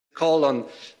call on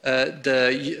the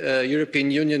European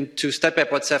Union to step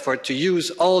up its effort to use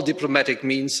all diplomatic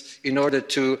means in order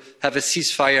to have a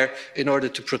ceasefire, in order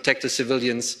to protect the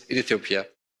civilians in Ethiopia.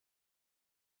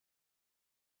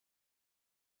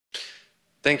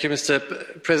 Thank you, Mr.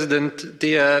 President.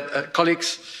 Dear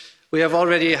colleagues, we have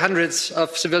already hundreds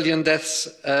of civilian deaths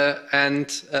and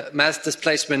mass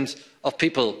displacement of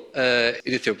people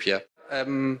in Ethiopia.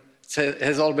 It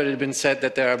has already been said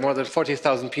that there are more than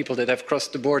 40,000 people that have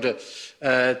crossed the border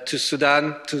to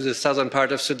Sudan, to the southern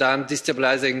part of Sudan,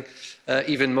 destabilizing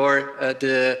even more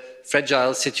the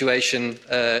fragile situation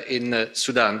in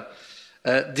Sudan.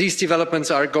 These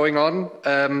developments are going on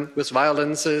with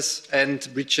violences and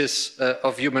breaches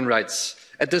of human rights.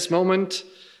 At this moment,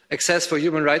 access for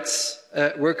human rights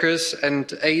workers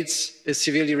and aids is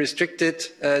severely restricted.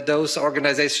 Those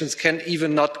organisations can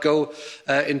even not go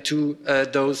into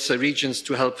those regions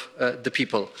to help the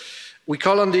people. We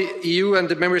call on the EU and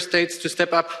the member states to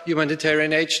step up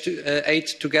humanitarian aid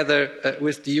together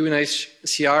with the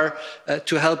UNHCR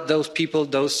to help those people,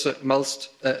 those most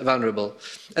vulnerable.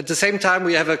 At the same time,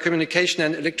 we have a communication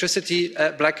and electricity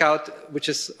blackout, which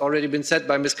has already been said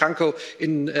by Ms. Kanko,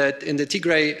 in the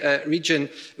Tigray region,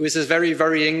 which is very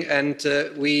worrying, and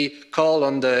we call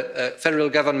on the federal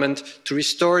government to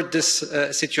restore this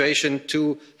situation,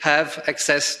 to have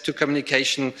access to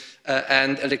communication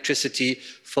and electricity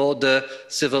for the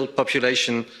civil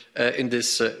population in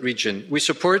this region. We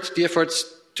support the efforts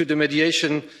to the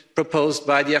mediation proposed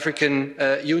by the African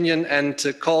Union and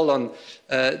call on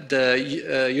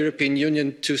the European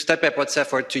Union to step up its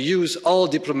effort to use all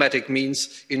diplomatic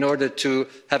means in order to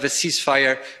have a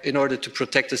ceasefire, in order to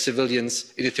protect the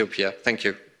civilians in Ethiopia. Thank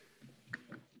you.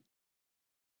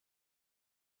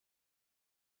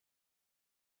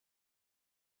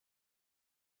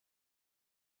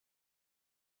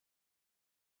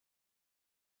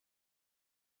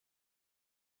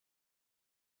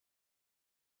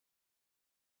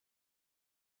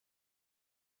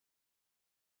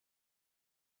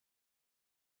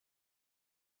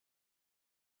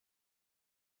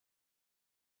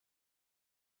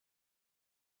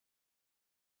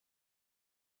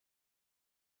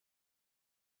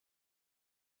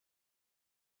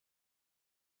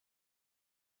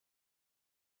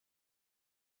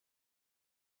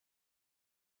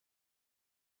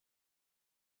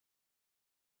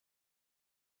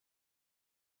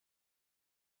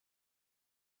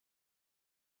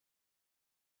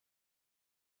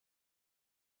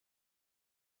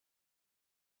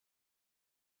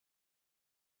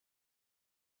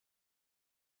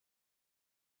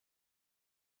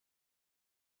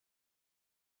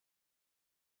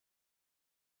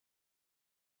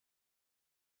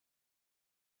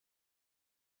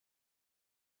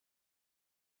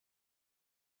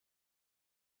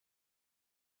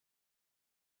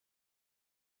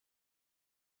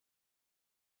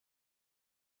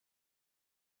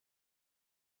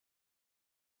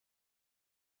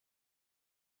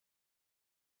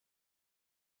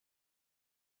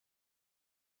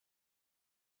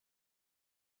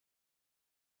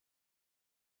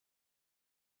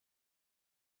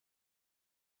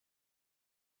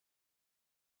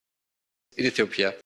 In Ethiopia.